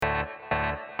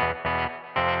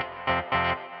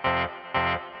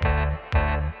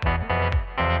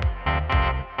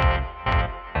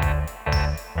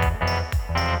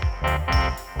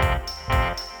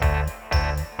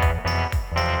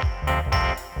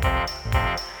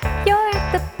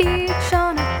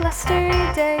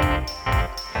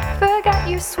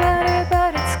sweater,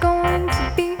 but it's going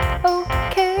to be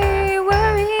okay.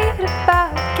 Worried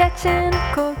about catching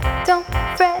a cold, don't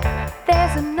fret,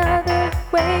 there's another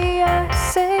way. I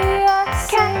say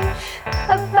catch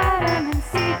a vitamin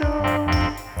C gold.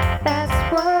 That's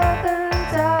what the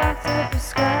doctor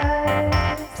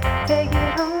prescribes. Take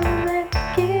it home and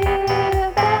give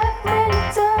it back. When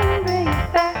you're done, bring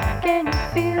it back and you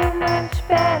feel much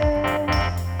better.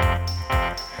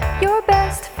 Your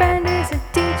best friend is a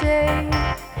DJ.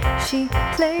 She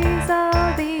plays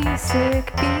all these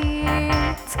sick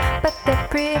beats, but they're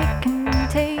pretty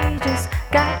contagious.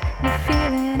 Got you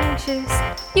feeling anxious.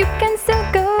 You can still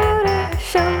go to her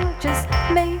show. Just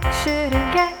make sure to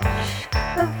catch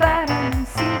a vitamin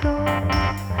C gold.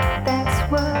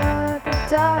 That's what the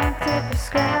doctor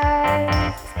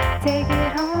prescribes. Take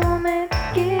it home and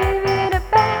give it a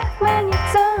bath. When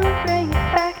you're done, bring it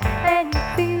back and you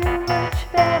feel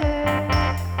much better.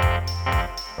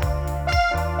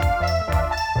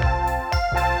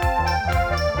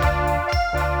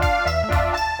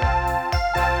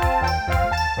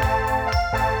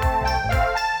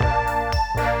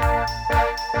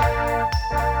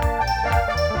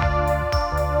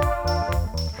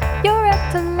 You're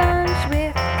up to lunch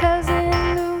with cousin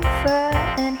Lufa,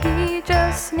 and he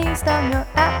just sneezed on your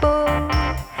apple.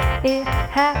 It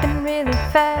happened really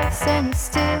fast and you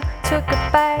still took a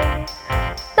bite.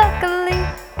 Luckily,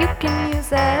 you can use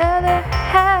that other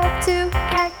half to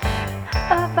catch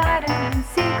a vitamin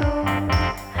C gold.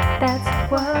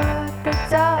 That's what the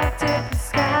doctor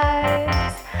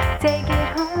prescribes. Take it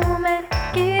home and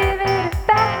give it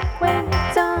back. When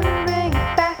you're done, bring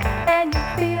it back and you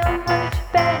feel much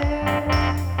better.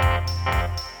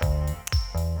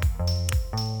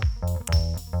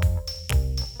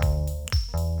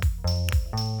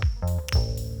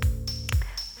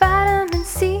 Vitamin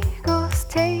C goes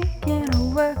taking a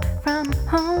work from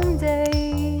home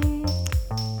day.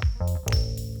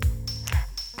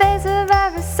 There's a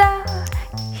virus out,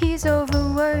 he's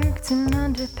overworked and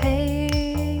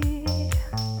underpaid.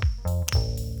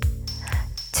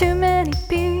 Too many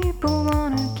people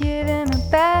wanna give him a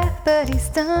bath, but he's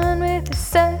done with his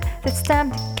surf. It's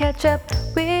time to catch up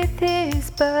with his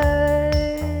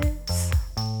buzz.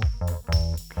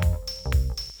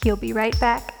 He'll be right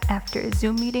back after a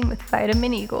Zoom meeting with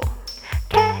Vitamin Eagle.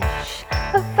 Catch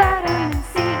a vitamin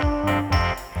C gold.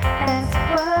 That's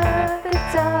what the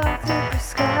doctor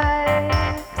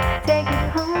prescribes. Take it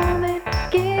home and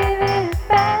give it a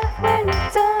bath. When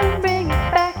you're done, bring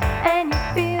it back and you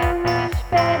feel much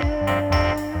better.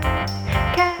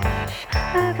 Catch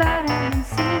a vitamin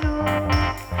C gold.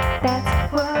 That's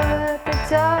what the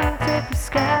doctor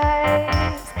prescribes.